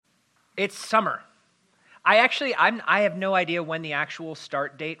It's summer. I have no idea when the actual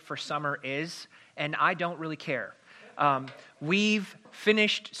start date for summer is, and I don't really care. We've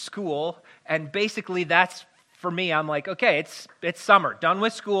finished school, and basically that's, for me, I'm like, okay, it's summer. Done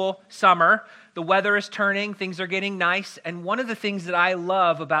with school, summer. The weather is turning, things are getting nice, and one of the things that I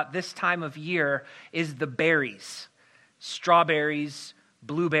love about this time of year is the berries. Strawberries,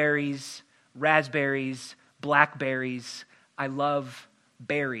 blueberries, raspberries, blackberries. I love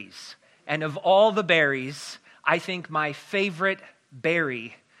berries. And of all the berries, I think my favorite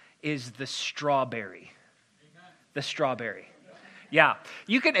berry is the strawberry. Amen. The strawberry. Yeah,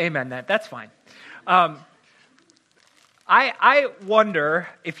 you can amen that. That's fine. I wonder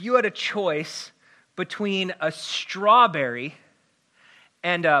if you had a choice between a strawberry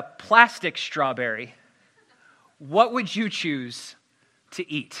and a plastic strawberry, what would you choose to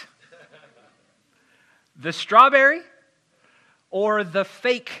eat? The strawberry or the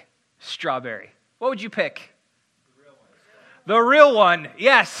fake strawberry? What would you pick? The real one,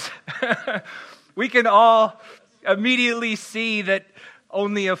 yes. We can all immediately see that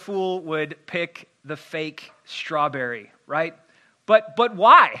only a fool would pick the fake strawberry, right? But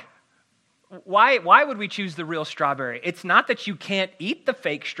why? Why would we choose the real strawberry? It's not that you can't eat the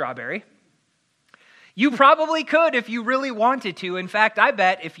fake strawberry. You probably could if you really wanted to. In fact, I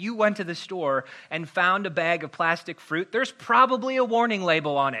bet if you went to the store and found a bag of plastic fruit, there's probably a warning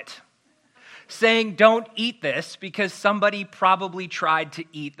label on it saying don't eat this because somebody probably tried to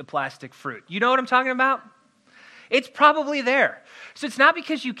eat the plastic fruit. You know what I'm talking about? It's probably there. So it's not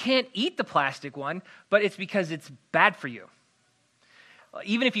because you can't eat the plastic one, but it's because it's bad for you.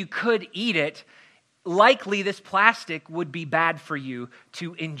 Even if you could eat it, likely this plastic would be bad for you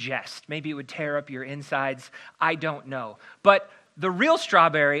to ingest. Maybe it would tear up your insides. I don't know. But the real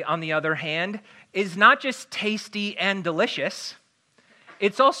strawberry, on the other hand, is not just tasty and delicious.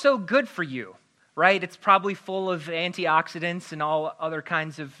 It's also good for you, right? It's probably full of antioxidants and all other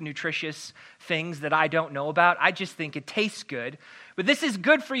kinds of nutritious things that I don't know about. I just think it tastes good. But this is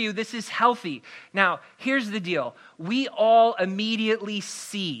good for you. This is healthy. Now, here's the deal. We all immediately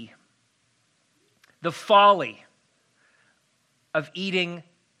see the folly of eating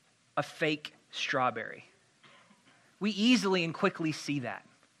a fake strawberry. We easily and quickly see that.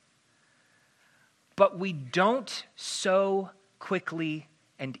 But we don't so quickly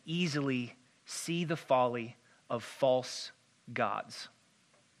and easily see the folly of false gods.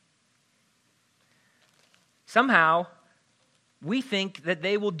 Somehow, we think that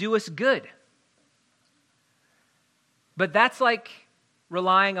they will do us good. But that's like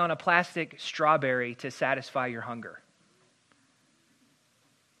relying on a plastic strawberry to satisfy your hunger.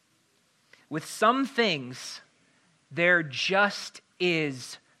 With some things, there just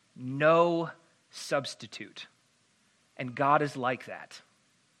is no substitute. And God is like that.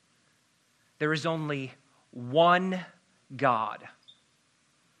 There is only one God.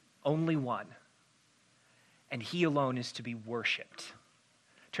 Only one. And He alone is to be worshiped.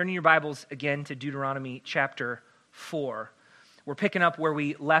 Turning your Bibles again to Deuteronomy chapter 4. We're picking up where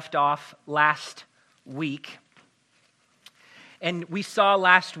we left off last week. And we saw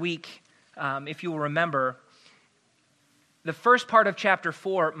last week, if you will remember, the first part of chapter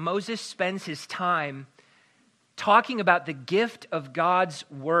 4, Moses spends his time talking about the gift of God's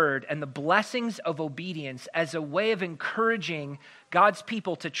word and the blessings of obedience as a way of encouraging God's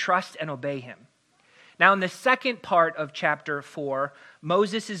people to trust and obey Him. Now, in the second part of chapter 4,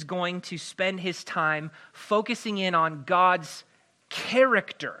 Moses is going to spend his time focusing in on God's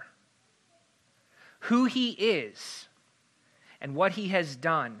character, who He is, and what He has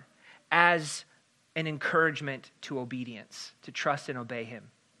done as an encouragement to obedience, to trust and obey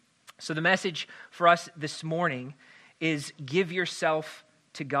Him. So the message for us this morning is give yourself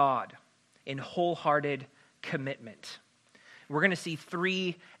to God in wholehearted commitment. We're going to see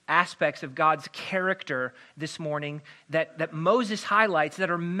three aspects of God's character this morning that Moses highlights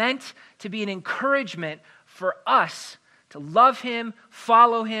that are meant to be an encouragement for us to love Him,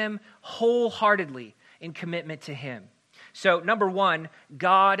 follow Him wholeheartedly in commitment to Him. So number one,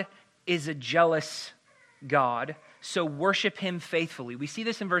 God is a jealous God, so worship Him faithfully. We see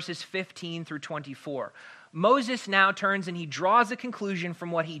this in verses 15 through 24. Moses now turns and he draws a conclusion from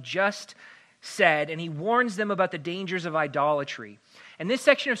what he just said, and he warns them about the dangers of idolatry. And this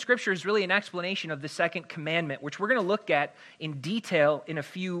section of Scripture is really an explanation of the second commandment, which we're going to look at in detail in a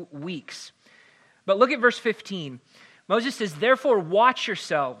few weeks. But look at verse 15. Moses says, "Therefore watch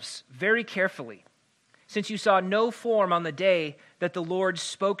yourselves very carefully, since you saw no form on the day that the Lord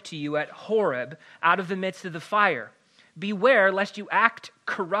spoke to you at Horeb out of the midst of the fire. Beware lest you act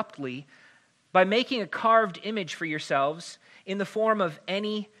corruptly by making a carved image for yourselves in the form of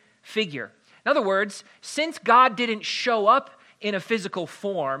any figure. In other words, since God didn't show up in a physical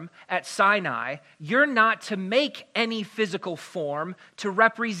form at Sinai, you're not to make any physical form to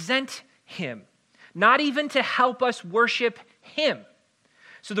represent him, not even to help us worship him.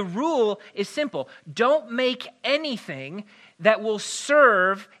 So the rule is simple. Don't make anything that will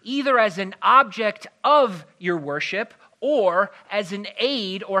serve either as an object of your worship or as an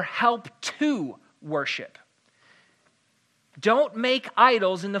aid or help to worship. Don't make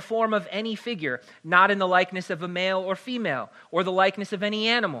idols in the form of any figure, not in the likeness of a male or female, or the likeness of any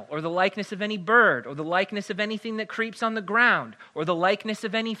animal, or the likeness of any bird, or the likeness of anything that creeps on the ground, or the likeness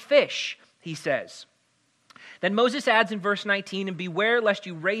of any fish, he says. Then Moses adds in verse 19, and beware lest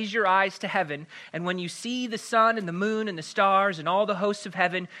you raise your eyes to heaven, and when you see the sun and the moon and the stars and all the hosts of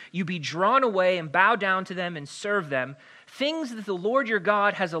heaven, you be drawn away and bow down to them and serve them, things that the Lord your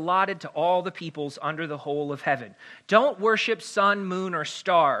God has allotted to all the peoples under the whole of heaven. Don't worship sun, moon, or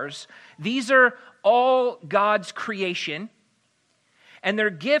stars. These are all God's creation, and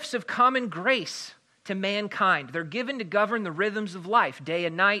they're gifts of common grace to mankind. They're given to govern the rhythms of life, day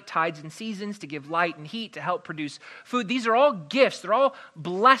and night, tides and seasons, to give light and heat, to help produce food. These are all gifts. They're all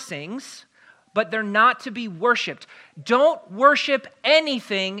blessings, but they're not to be worshiped. Don't worship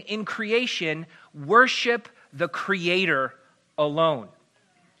anything in creation. Worship the Creator alone.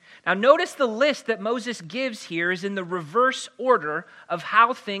 Now notice the list that Moses gives here is in the reverse order of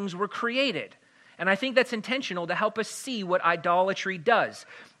how things were created. And I think that's intentional to help us see what idolatry does.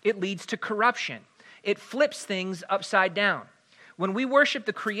 It leads to corruption. It flips things upside down. When we worship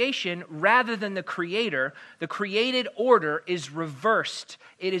the creation rather than the Creator, the created order is reversed.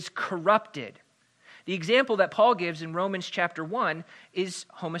 It is corrupted. The example that Paul gives in Romans chapter 1 is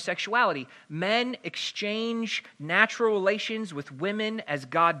homosexuality. Men exchange natural relations with women as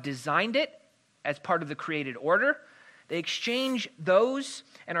God designed it, as part of the created order. They exchange those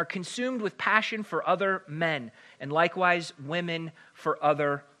and are consumed with passion for other men, and likewise women for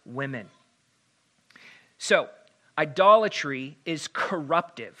other women. So, idolatry is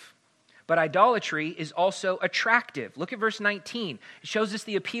corruptive, but idolatry is also attractive. Look at verse 19. It shows us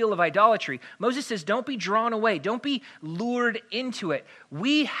the appeal of idolatry. Moses says, don't be drawn away. Don't be lured into it.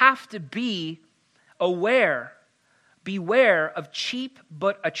 We have to be beware of cheap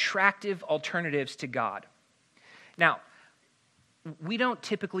but attractive alternatives to God. Now, we don't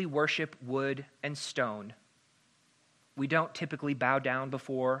typically worship wood and stone. We don't typically bow down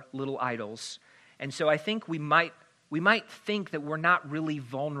before little idols. And so I think we might think that we're not really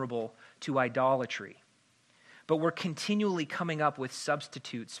vulnerable to idolatry, but we're continually coming up with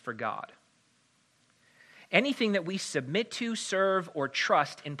substitutes for God. Anything that we submit to, serve, or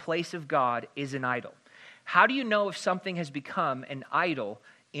trust in place of God is an idol. How do you know if something has become an idol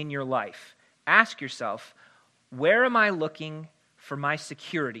in your life? Ask yourself, where am I looking for my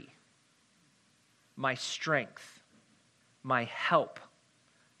security, my strength, my help,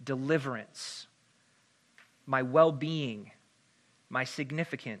 deliverance, my well-being, my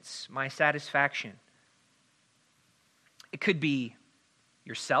significance, my satisfaction? It could be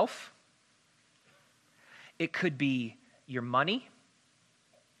yourself. It could be your money.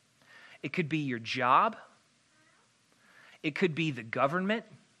 It could be your job. It could be the government.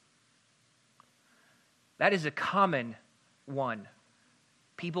 That is a common one.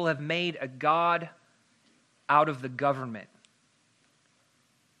 People have made a god out of the government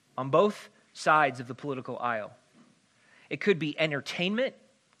on both sides of the political aisle. It could be entertainment.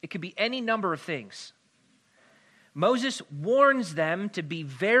 It could be any number of things. Moses warns them to be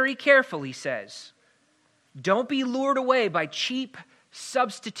very careful, he says. Don't be lured away by cheap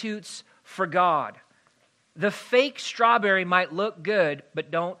substitutes for God. The fake strawberry might look good,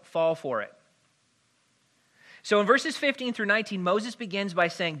 but don't fall for it. So in verses 15 through 19, Moses begins by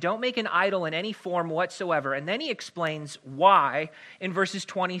saying, don't make an idol in any form whatsoever. And then he explains why in verses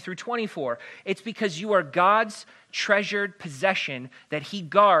 20 through 24. It's because you are God's treasured possession that he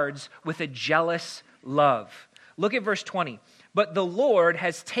guards with a jealous love. Look at verse 20. But the Lord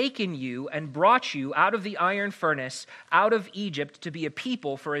has taken you and brought you out of the iron furnace, out of Egypt, to be a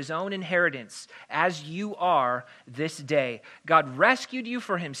people for his own inheritance, as you are this day. God rescued you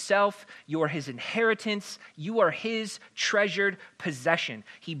for himself. You are his inheritance. You are his treasured possession.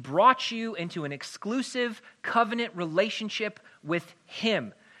 He brought you into an exclusive covenant relationship with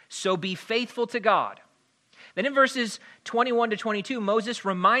him. So be faithful to God. Then in verses 21 to 22, Moses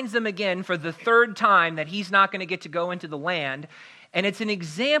reminds them again for the third time that he's not going to get to go into the land. And it's an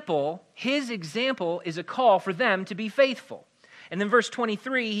example, his example is a call for them to be faithful. And then verse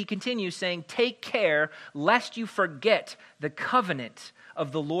 23, he continues saying, take care lest you forget the covenant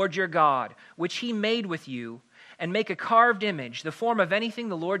of the Lord your God, which he made with you, and make a carved image, the form of anything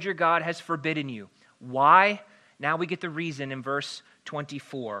the Lord your God has forbidden you. Why? Now we get the reason in verse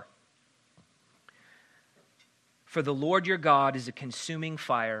 24. For the Lord your God is a consuming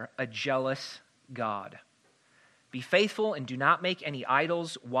fire, a jealous God. Be faithful and do not make any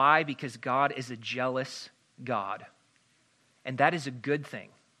idols. Why? Because God is a jealous God. And that is a good thing.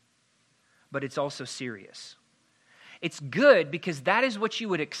 But it's also serious. It's good because that is what you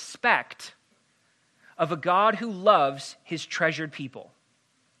would expect of a God who loves his treasured people.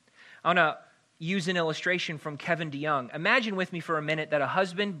 I want to use an illustration from Kevin DeYoung. Imagine with me for a minute that a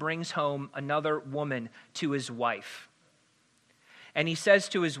husband brings home another woman to his wife. And he says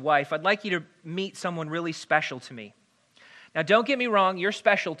to his wife, I'd like you to meet someone really special to me. Now, don't get me wrong, you're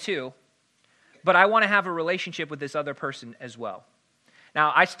special too, but I want to have a relationship with this other person as well.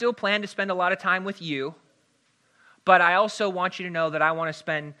 Now, I still plan to spend a lot of time with you, but I also want you to know that I want to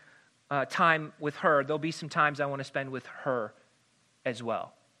spend time with her. There'll be some times I want to spend with her as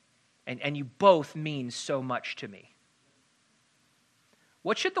well. And you both mean so much to me.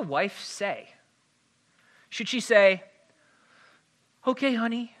 What should the wife say? Should she say, okay,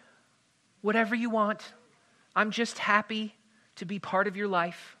 honey, whatever you want. I'm just happy to be part of your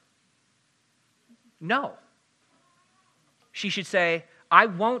life? No. She should say, I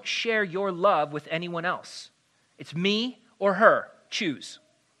won't share your love with anyone else. It's me or her. Choose.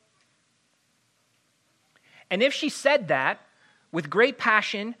 And if she said that with great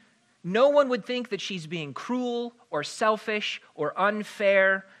passion, no one would think that she's being cruel or selfish or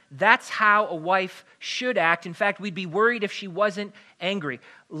unfair. That's how a wife should act. In fact, we'd be worried if she wasn't angry.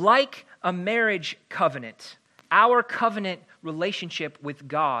 Like a marriage covenant, our covenant relationship with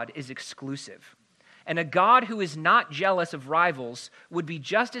God is exclusive. And a God who is not jealous of rivals would be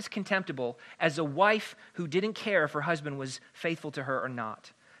just as contemptible as a wife who didn't care if her husband was faithful to her or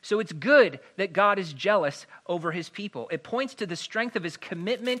not. So it's good that God is jealous over his people. It points to the strength of his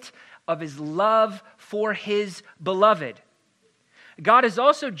commitment, of his love for his beloved. God is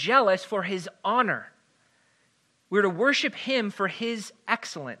also jealous for his honor. We're to worship him for his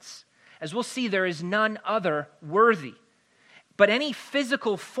excellence. As we'll see, there is none other worthy. But any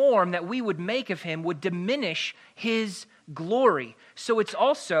physical form that we would make of him would diminish his glory. So it's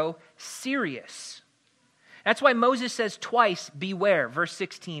also serious. That's why Moses says twice, beware, verse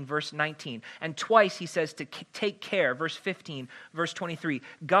 16, verse 19. And twice he says to take care, verse 15, verse 23.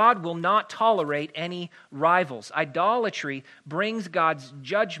 God will not tolerate any rivals. Idolatry brings God's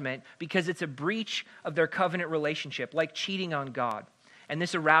judgment because it's a breach of their covenant relationship, like cheating on God. And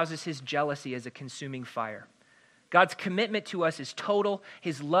this arouses his jealousy as a consuming fire. God's commitment to us is total.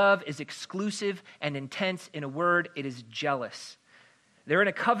 His love is exclusive and intense. In a word, it is jealous. They're in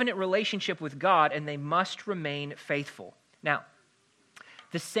a covenant relationship with God, and they must remain faithful. Now,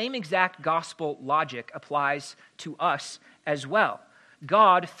 the same exact gospel logic applies to us as well.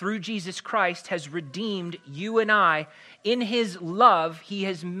 God, through Jesus Christ, has redeemed you and I. In his love, he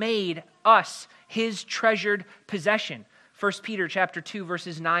has made us his treasured possession. 1 Peter chapter 2,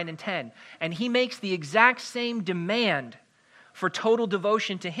 verses 9 and 10. And he makes the exact same demand for total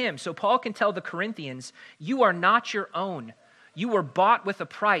devotion to him. So Paul can tell the Corinthians, you are not your own. You were bought with a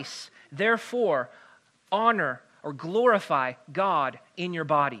price. Therefore, honor or glorify God in your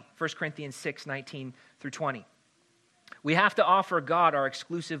body. 1 Corinthians 6, 19 through 20. We have to offer God our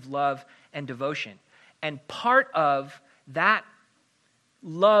exclusive love and devotion. And part of that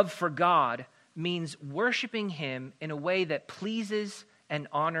love for God means worshiping him in a way that pleases and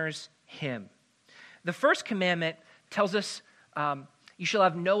honors him. The first commandment tells us, you shall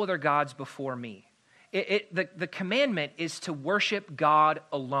have no other gods before me. The commandment is to worship God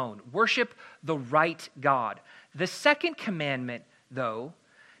alone. Worship the right God. The second commandment, though,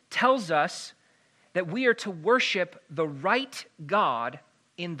 tells us that we are to worship the right God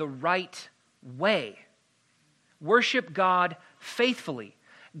in the right way. Worship God faithfully.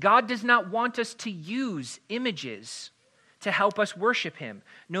 God does not want us to use images to help us worship him,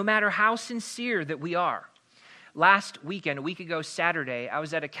 no matter how sincere that we are. Last weekend, a week ago Saturday, I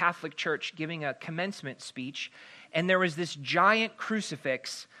was at a Catholic church giving a commencement speech, and there was this giant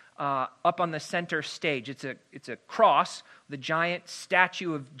crucifix up on the center stage. It's a cross, the giant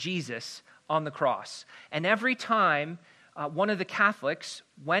statue of Jesus on the cross. And every time one of the Catholics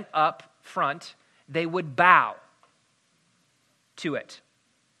went up front, they would bow to it.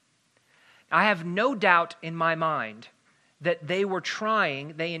 I have no doubt in my mind that they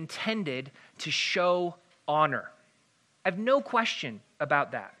intended to show honor. I have no question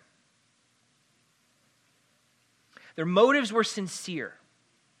about that. Their motives were sincere.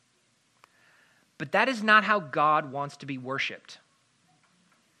 But that is not how God wants to be worshiped.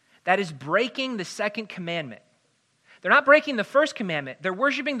 That is breaking the second commandment. They're not breaking the first commandment. They're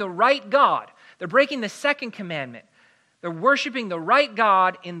worshiping the right God. They're breaking the second commandment. They're worshiping the right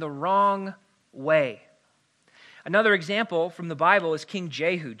God in the wrong way. Another example from the Bible is King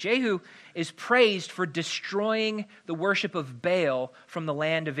Jehu. Jehu is praised for destroying the worship of Baal from the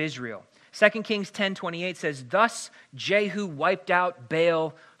land of Israel. 2 Kings 10:28 says, "Thus Jehu wiped out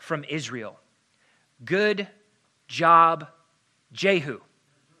Baal from Israel." Good job, Jehu.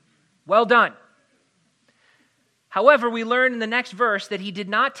 Well done. However, we learn in the next verse that he did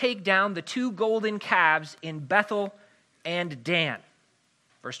not take down the 2 golden calves in Bethel and Dan.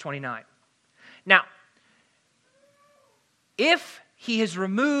 Verse 29. Now, if he has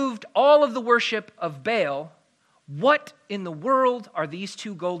removed all of the worship of Baal, what in the world are these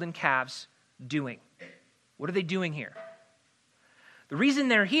 2 golden calves doing? What are they doing here? The reason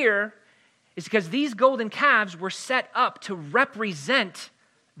they're here is because these golden calves were set up to represent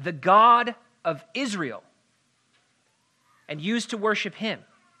the God of Israel and used to worship him.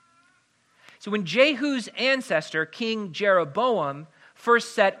 So when Jehu's ancestor, King Jeroboam,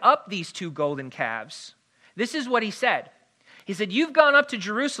 first set up these 2 golden calves, this is what he said. He said, "You've gone up to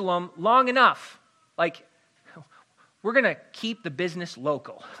Jerusalem long enough. We're going to keep the business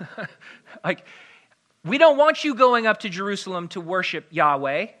local. We don't want you going up to Jerusalem to worship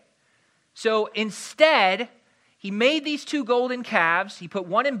Yahweh." So instead, he made these 2 golden calves. He put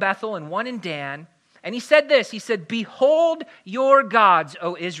one in Bethel and one in Dan. And he said this, he said, "Behold your gods,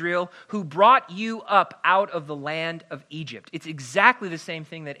 O Israel, who brought you up out of the land of Egypt." It's exactly the same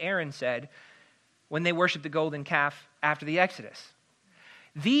thing that Aaron said when they worshiped the golden calf after the Exodus.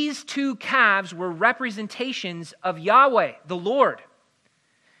 These 2 calves were representations of Yahweh, the Lord.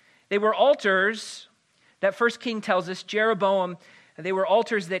 They were altars that 1 King tells us, Jeroboam, they were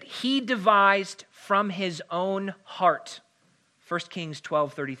altars that he devised from his own heart. 1 Kings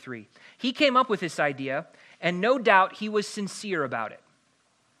 12:33. He came up with this idea, and no doubt he was sincere about it.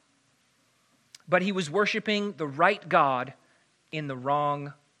 But he was worshiping the right God in the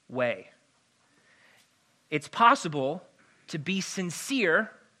wrong way. It's possible to be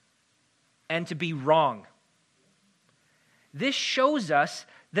sincere and to be wrong. This shows us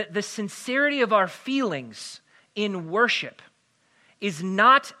that the sincerity of our feelings in worship is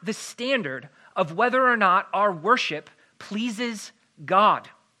not the standard of whether or not our worship pleases God.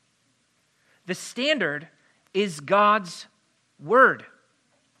 The standard is God's word.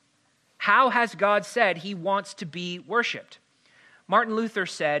 How has God said he wants to be worshiped? Martin Luther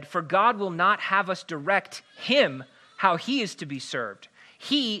said, "For God will not have us direct him how he is to be served.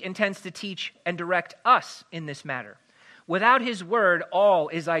 He intends to teach and direct us in this matter. Without his word, all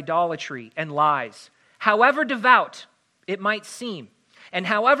is idolatry and lies. However devout it might seem, and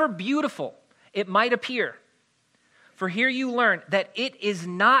however beautiful it might appear. For here you learn that it is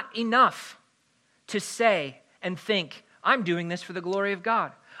not enough to say and think, 'I'm doing this for the glory of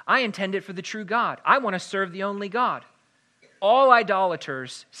God. I intend it for the true God. I want to serve the only God.' All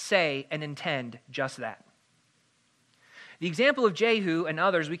idolaters say and intend just that." The example of Jehu and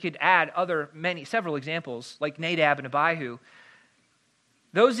others, we could add several examples like Nadab and Abihu.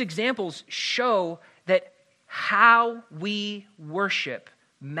 Those examples show that how we worship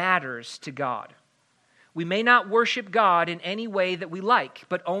matters to God. We may not worship God in any way that we like,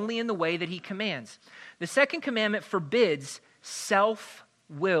 but only in the way that he commands. The second commandment forbids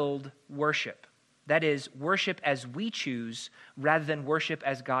self-willed worship. That is, worship as we choose rather than worship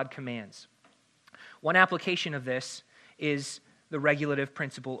as God commands. One application of this is the regulative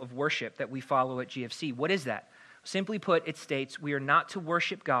principle of worship that we follow at GFC. What is that? Simply put, it states we are not to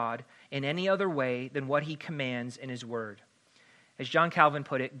worship God in any other way than what he commands in his word. As John Calvin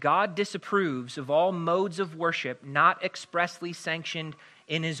put it, God disapproves of all modes of worship not expressly sanctioned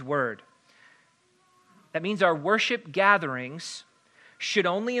in his word. That means our worship gatherings should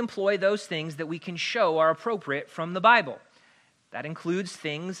only employ those things that we can show are appropriate from the Bible. That includes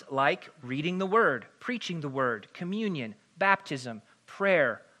things like reading the word, preaching the word, communion, baptism,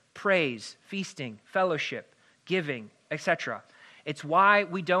 prayer, praise, feasting, fellowship, giving, etc. It's why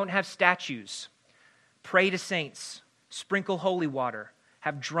we don't have statues, pray to saints, sprinkle holy water,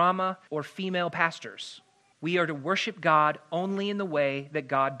 have drama or female pastors. We are to worship God only in the way that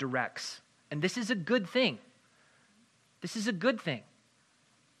God directs. And this is a good thing. This is a good thing.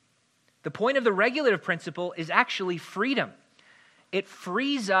 The point of the regulative principle is actually freedom. It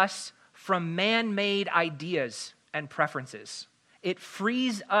frees us from man-made ideas and preferences. It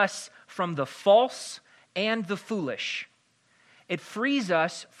frees us from the false and the foolish. It frees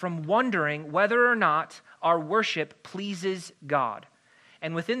us from wondering whether or not our worship pleases God.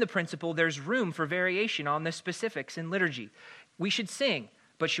 And within the principle, there's room for variation on the specifics in liturgy. We should sing,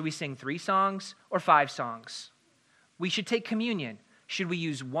 but should we sing 3 songs or 5 songs? We should take communion. Should we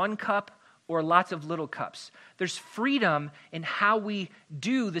use one cup or lots of little cups? There's freedom in how we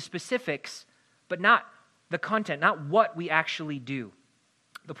do the specifics, but not the content, not what we actually do.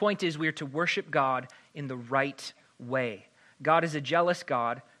 The point is we are to worship God in the right way. God is a jealous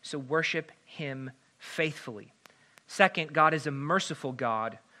God, so worship him faithfully. Second, God is a merciful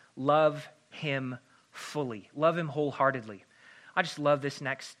God. Love him fully. Love him wholeheartedly. I just love this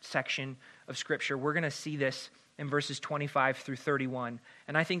next section of Scripture. We're going to see this in verses 25 through 31,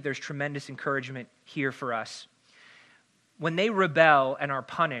 and I think there's tremendous encouragement here for us. When they rebel and are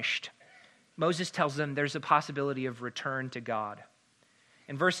punished, Moses tells them there's a possibility of return to God.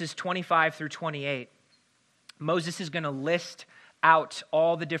 In verses 25 through 28, Moses is going to list out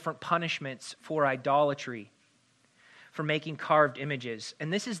all the different punishments for idolatry, for making carved images.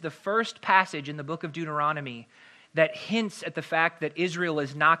 And this is the first passage in the book of Deuteronomy that hints at the fact that Israel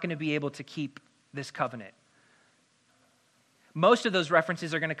is not going to be able to keep this covenant. Most of those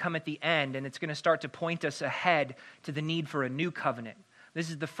references are going to come at the end, and it's going to start to point us ahead to the need for a new covenant. This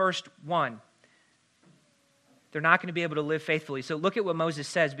is the first one. They're not going to be able to live faithfully. So look at what Moses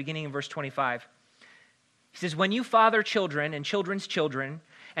says beginning in verse 25. He says, when you father children and children's children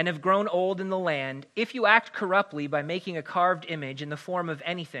and have grown old in the land, if you act corruptly by making a carved image in the form of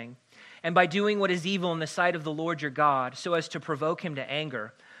anything, and by doing what is evil in the sight of the Lord your God, so as to provoke him to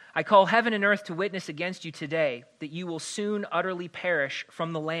anger, I call heaven and earth to witness against you today that you will soon utterly perish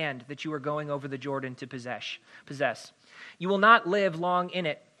from the land that you are going over the Jordan to possess. You will not live long in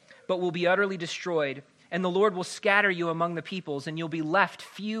it, but will be utterly destroyed. And the Lord will scatter you among the peoples, and you'll be left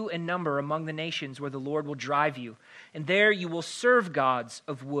few in number among the nations where the Lord will drive you. And there you will serve gods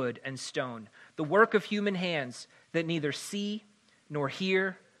of wood and stone, the work of human hands that neither see, nor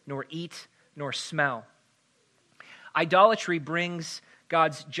hear, nor eat, nor smell. Idolatry brings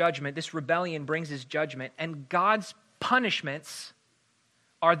God's judgment. This rebellion brings his judgment, and God's punishments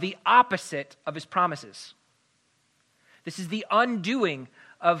are the opposite of his promises. This is the undoing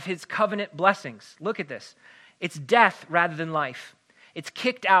of his covenant blessings. Look at this. It's death rather than life. It's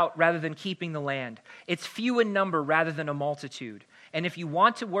kicked out rather than keeping the land. It's few in number rather than a multitude. And if you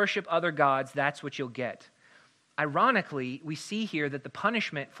want to worship other gods, that's what you'll get. Ironically, we see here that the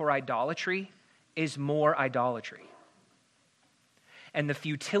punishment for idolatry is more idolatry. And the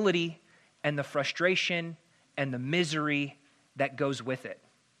futility and the frustration and the misery that goes with it.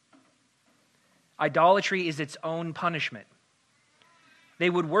 Idolatry is its own punishment. They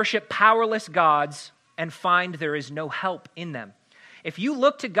would worship powerless gods and find there is no help in them. If you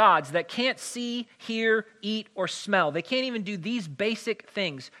look to gods that can't see, hear, eat, or smell, they can't even do these basic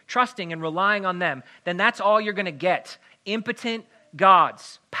things, trusting and relying on them, then that's all you're going to get. Impotent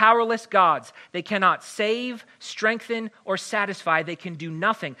gods, powerless gods. They cannot save, strengthen, or satisfy. They can do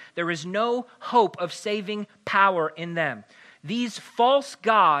nothing. There is no hope of saving power in them. These false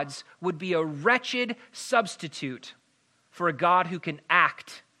gods would be a wretched substitute for a God who can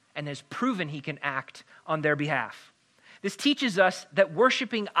act and has proven he can act on their behalf. This teaches us that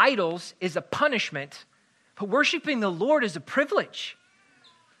worshiping idols is a punishment, but worshiping the Lord is a privilege.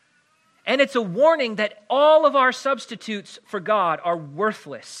 And it's a warning that all of our substitutes for God are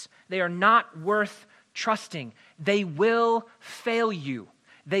worthless. They are not worth trusting. They will fail you.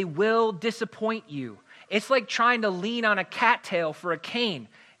 They will disappoint you. It's like trying to lean on a cattail for a cane.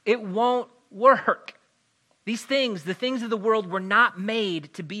 It won't work. These things, the things of the world, were not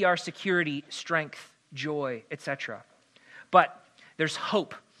made to be our security, strength, joy, etc. But there's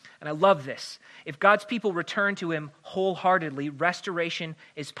hope, and I love this. If God's people return to him wholeheartedly, restoration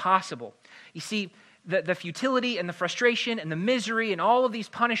is possible. You see, the futility and the frustration and the misery and all of these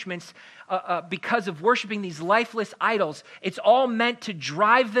punishments because of worshiping these lifeless idols, it's all meant to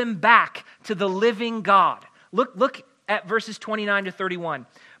drive them back to the living God. Look at verses 29 to 31.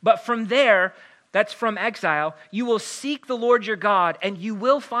 But from there, that's from exile, you will seek the Lord your God, and you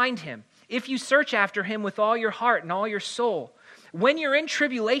will find him, if you search after him with all your heart and all your soul. When you're in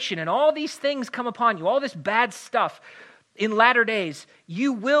tribulation and all these things come upon you, all this bad stuff in latter days,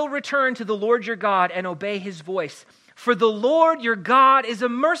 you will return to the Lord your God and obey his voice. For the Lord your God is a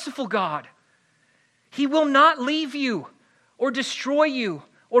merciful God. He will not leave you or destroy you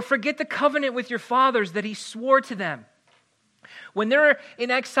or forget the covenant with your fathers that he swore to them. When they're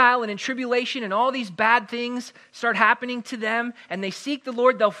in exile and in tribulation and all these bad things start happening to them and they seek the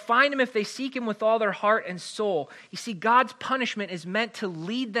Lord, they'll find him if they seek him with all their heart and soul. You see, God's punishment is meant to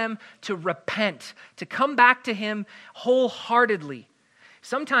lead them to repent, to come back to him wholeheartedly.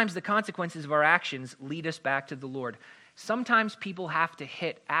 Sometimes the consequences of our actions lead us back to the Lord. Sometimes people have to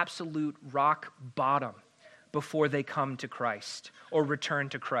hit absolute rock bottom before they come to Christ or return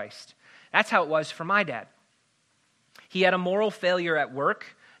to Christ. That's how it was for my dad. He had a moral failure at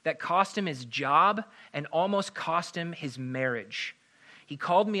work that cost him his job and almost cost him his marriage. He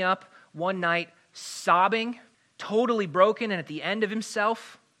called me up one night sobbing, totally broken and at the end of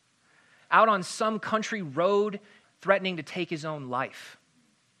himself, out on some country road threatening to take his own life.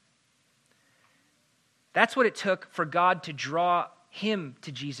 That's what it took for God to draw him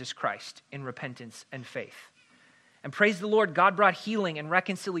to Jesus Christ in repentance and faith. And praise the Lord, God brought healing and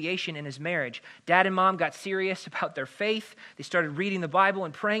reconciliation in his marriage. Dad and mom got serious about their faith. They started reading the Bible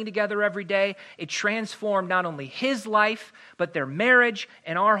and praying together every day. It transformed not only his life, but their marriage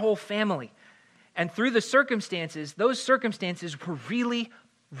and our whole family. And through the circumstances, those circumstances were really,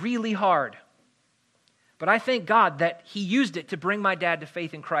 really hard. But I thank God that he used it to bring my dad to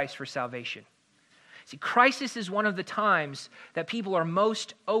faith in Christ for salvation. See, crisis is one of the times that people are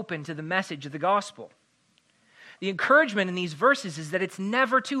most open to the message of the gospel. The encouragement in these verses is that it's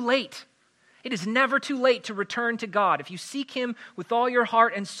never too late. It is never too late to return to God. If you seek him with all your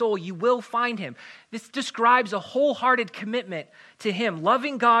heart and soul, you will find him. This describes a wholehearted commitment to him,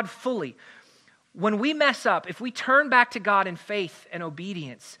 loving God fully. When we mess up, if we turn back to God in faith and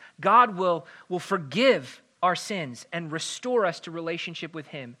obedience, God will forgive our sins and restore us to relationship with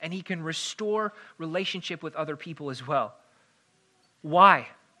him. And he can restore relationship with other people as well. Why?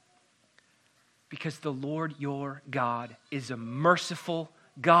 Because the Lord your God is a merciful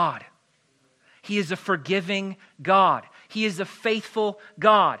God. He is a forgiving God. He is a faithful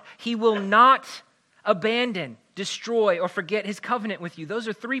God. He will not abandon, destroy, or forget his covenant with you. Those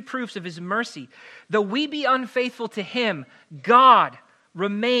are three proofs of his mercy. Though we be unfaithful to him, God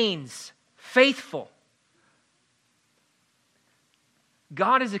remains faithful.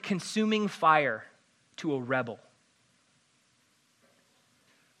 God is a consuming fire to a rebel.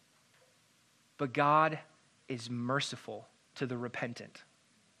 But God is merciful to the repentant.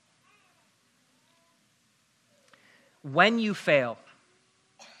 When you fail,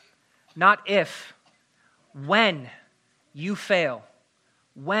 not if, when you fail,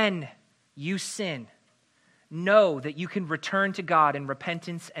 when you sin, know that you can return to God in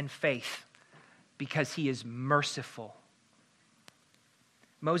repentance and faith because he is merciful.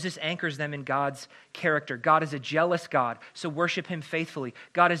 Moses anchors them in God's character. God is a jealous God, so worship him faithfully.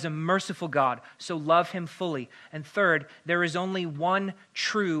 God is a merciful God, so love him fully. And third, there is only one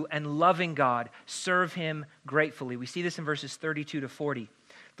true and loving God. Serve him gratefully. We see this in verses 32 to 40.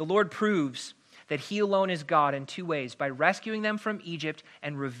 The Lord proves that he alone is God in two ways, by rescuing them from Egypt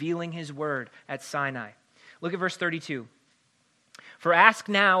and revealing his word at Sinai. Look at verse 32. For ask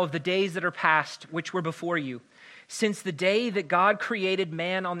now of the days that are past, which were before you, since the day that God created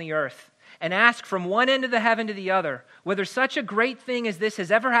man on the earth, and ask from one end of the heaven to the other, whether such a great thing as this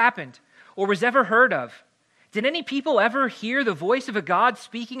has ever happened or was ever heard of. Did any people ever hear the voice of a God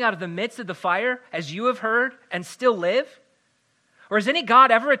speaking out of the midst of the fire, as you have heard and still live? Or has any God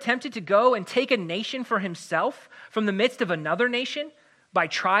ever attempted to go and take a nation for himself from the midst of another nation by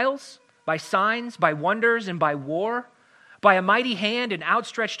trials, by signs, by wonders, and by war? By a mighty hand and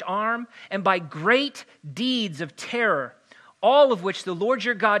outstretched arm, and by great deeds of terror, all of which the Lord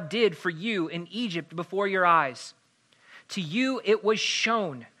your God did for you in Egypt before your eyes. To you it was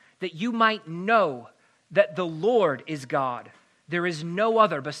shown that you might know that the Lord is God. There is no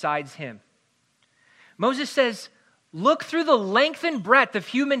other besides him. Moses says, look through the length and breadth of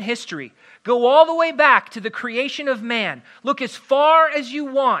human history. Go all the way back to the creation of man. Look as far as you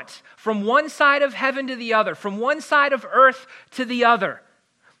want, from one side of heaven to the other, from one side of earth to the other.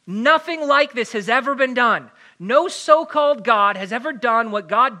 Nothing like this has ever been done. No so-called God has ever done what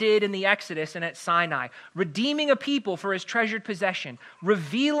God did in the Exodus and at Sinai, redeeming a people for his treasured possession,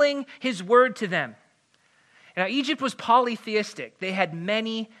 revealing his word to them. Now, Egypt was polytheistic. They had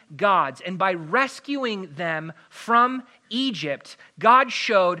many gods. And by rescuing them from Egypt, God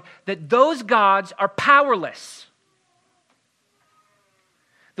showed that those gods are powerless.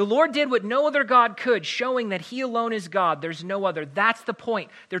 The Lord did what no other God could, showing that he alone is God. There's no other. That's the point.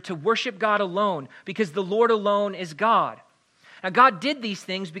 They're to worship God alone because the Lord alone is God. Now, God did these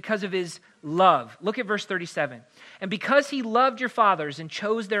things because of his love. Look at verse 37. And because he loved your fathers and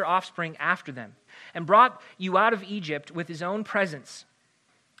chose their offspring after them, and brought you out of Egypt with his own presence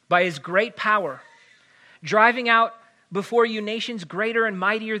by his great power, driving out before you nations greater and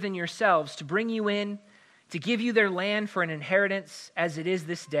mightier than yourselves, to bring you in, to give you their land for an inheritance as it is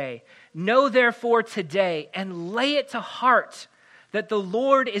this day. Know therefore today and lay it to heart that the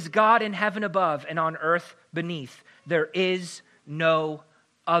Lord is God in heaven above and on earth beneath. There is no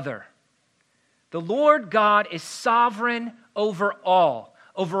other. The Lord God is sovereign over all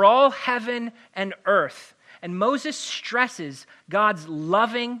heaven and earth. And Moses stresses God's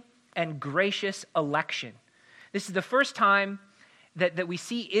loving and gracious election. This is the first time that we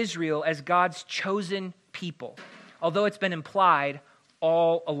see Israel as God's chosen people, although it's been implied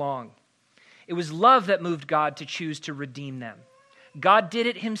all along. It was love that moved God to choose to redeem them. God did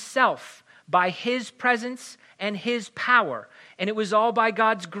it himself by his presence and his power, and it was all by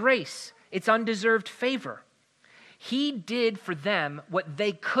God's grace, its undeserved favor. He did for them what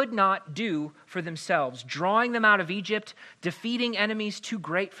they could not do for themselves, drawing them out of Egypt, defeating enemies too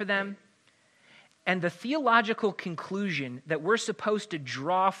great for them. And the theological conclusion that we're supposed to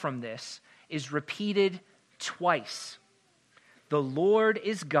draw from this is repeated twice. The Lord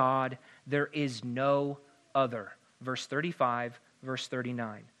is God, there is no other. Verse 35, verse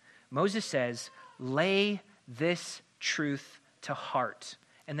 39. Moses says, lay this truth to heart,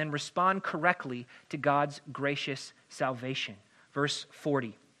 and then respond correctly to God's gracious salvation. Verse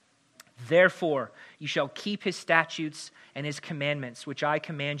 40. Therefore, you shall keep his statutes and his commandments, which I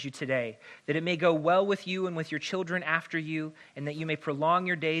command you today, that it may go well with you and with your children after you, and that you may prolong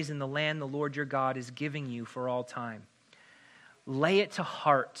your days in the land the Lord your God is giving you for all time. Lay it to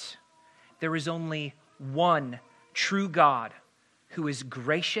heart. There is only one true God who is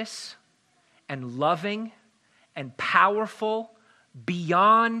gracious and loving and powerful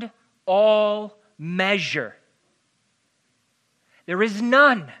beyond all measure. There is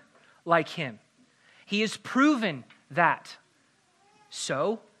none like him. He has proven that.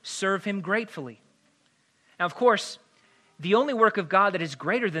 So, serve him gratefully. Now, of course, the only work of God that is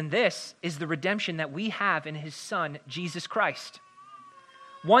greater than this is the redemption that we have in his Son, Jesus Christ.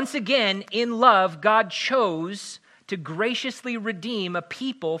 Once again, in love, God chose to graciously redeem a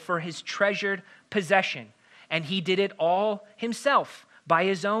people for his treasured possession. And he did it all himself by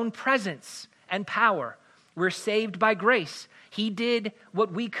his own presence and power. We're saved by grace. He did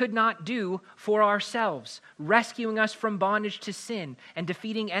what we could not do for ourselves, rescuing us from bondage to sin and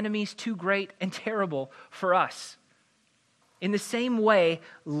defeating enemies too great and terrible for us. In the same way,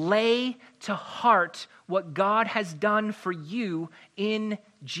 lay to heart what God has done for you in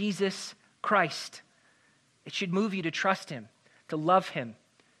Jesus Christ. It should move you to trust him, to love him,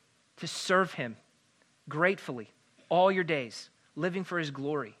 to serve him gratefully all your days, living for his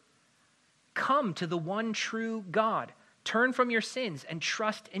glory. Come to the one true God. Turn from your sins and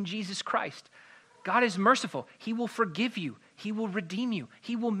trust in Jesus Christ. God is merciful. He will forgive you. He will redeem you.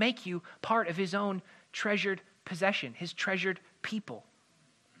 He will make you part of his own treasured possession, his treasured people.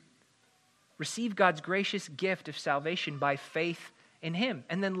 Receive God's gracious gift of salvation by faith in him,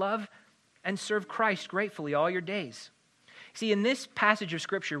 and then love and serve Christ gratefully all your days. See, in this passage of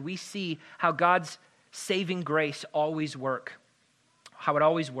Scripture, we see how God's saving grace always works. How it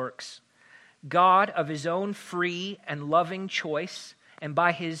always works. God, of his own free and loving choice, and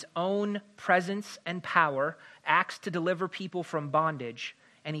by his own presence and power, acts to deliver people from bondage,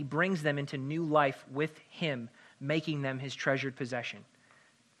 and he brings them into new life with him, making them his treasured possession.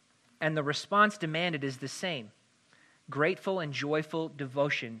 And the response demanded is the same: grateful and joyful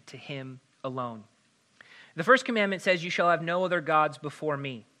devotion to him alone. The first commandment says, you shall have no other gods before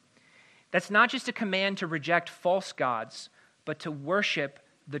me. That's not just a command to reject false gods, but to worship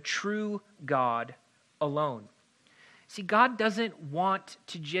the true God alone. See, God doesn't want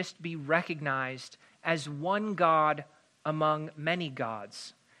to just be recognized as one God among many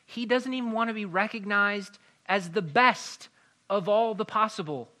gods. He doesn't even want to be recognized as the best of all the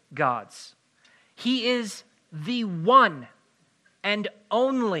possible gods. He is the one and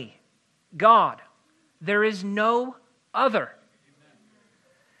only God. There is no other.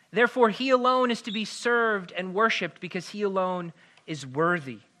 Therefore, he alone is to be served and worshiped because he alone is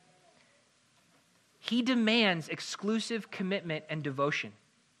worthy. He demands exclusive commitment and devotion.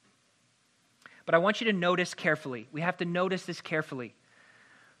 But I want you to notice carefully. We have to notice this carefully.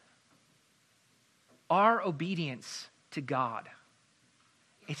 Our obedience to God,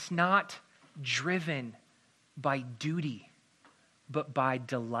 it's not driven by duty, but by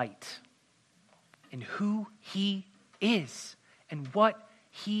delight in who he is and what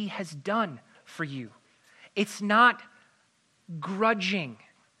he has done for you. It's not grudging.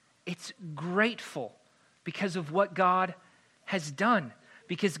 It's grateful because of what God has done.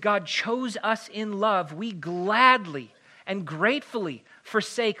 Because God chose us in love, we gladly and gratefully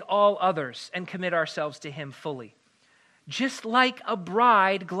forsake all others and commit ourselves to him fully. Just like a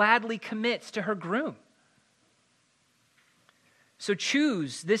bride gladly commits to her groom. So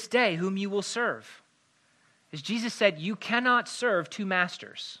choose this day whom you will serve. As Jesus said, you cannot serve two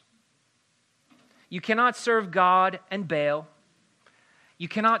masters. You cannot serve God and Baal. You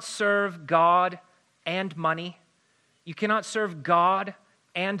cannot serve God and money. You cannot serve God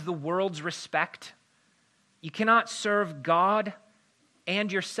and the world's respect. You cannot serve God and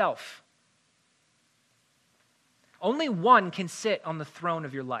yourself. Only one can sit on the throne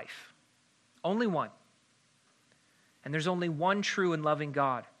of your life. Only one. And there's only one true and loving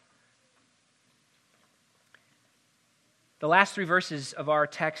God. The last 3 verses of our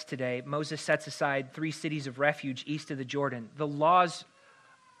text today, Moses sets aside 3 cities of refuge east of the Jordan. The laws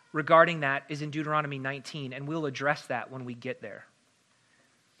regarding that is in Deuteronomy 19, and we'll address that when we get there.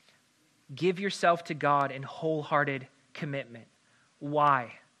 Give yourself to God in wholehearted commitment.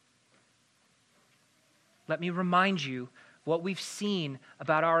 Why? Let me remind you what we've seen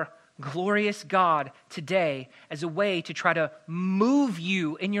about our glorious God today as a way to try to move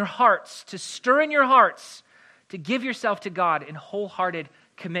you in your hearts, to stir in your hearts, to give yourself to God in wholehearted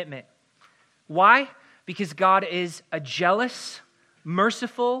commitment. Why? Because God is a jealous,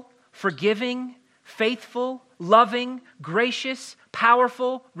 merciful, forgiving, faithful, loving, gracious,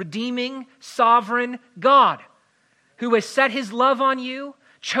 powerful, redeeming, sovereign God who has set his love on you,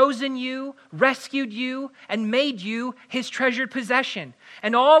 chosen you, rescued you, and made you his treasured possession.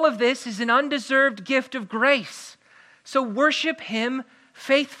 And all of this is an undeserved gift of grace. So worship him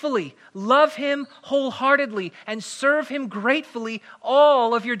faithfully, love him wholeheartedly, and serve him gratefully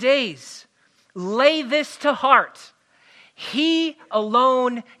all of your days. Lay this to heart. He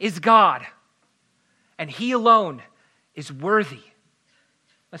alone is God, and he alone is worthy.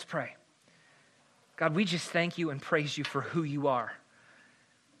 Let's pray. God, we just thank you and praise you for who you are.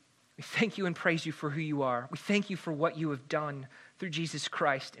 We thank you and praise you for who you are. We thank you for what you have done through Jesus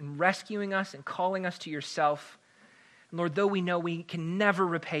Christ in rescuing us and calling us to yourself. And Lord, though we know we can never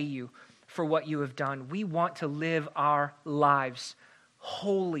repay you for what you have done, we want to live our lives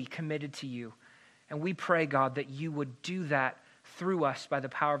wholly committed to you. And we pray, God, that you would do that through us by the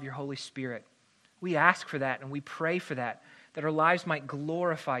power of your Holy Spirit. We ask for that and we pray for that our lives might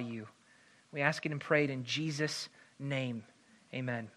glorify you. We ask it and pray it in Jesus' name. Amen.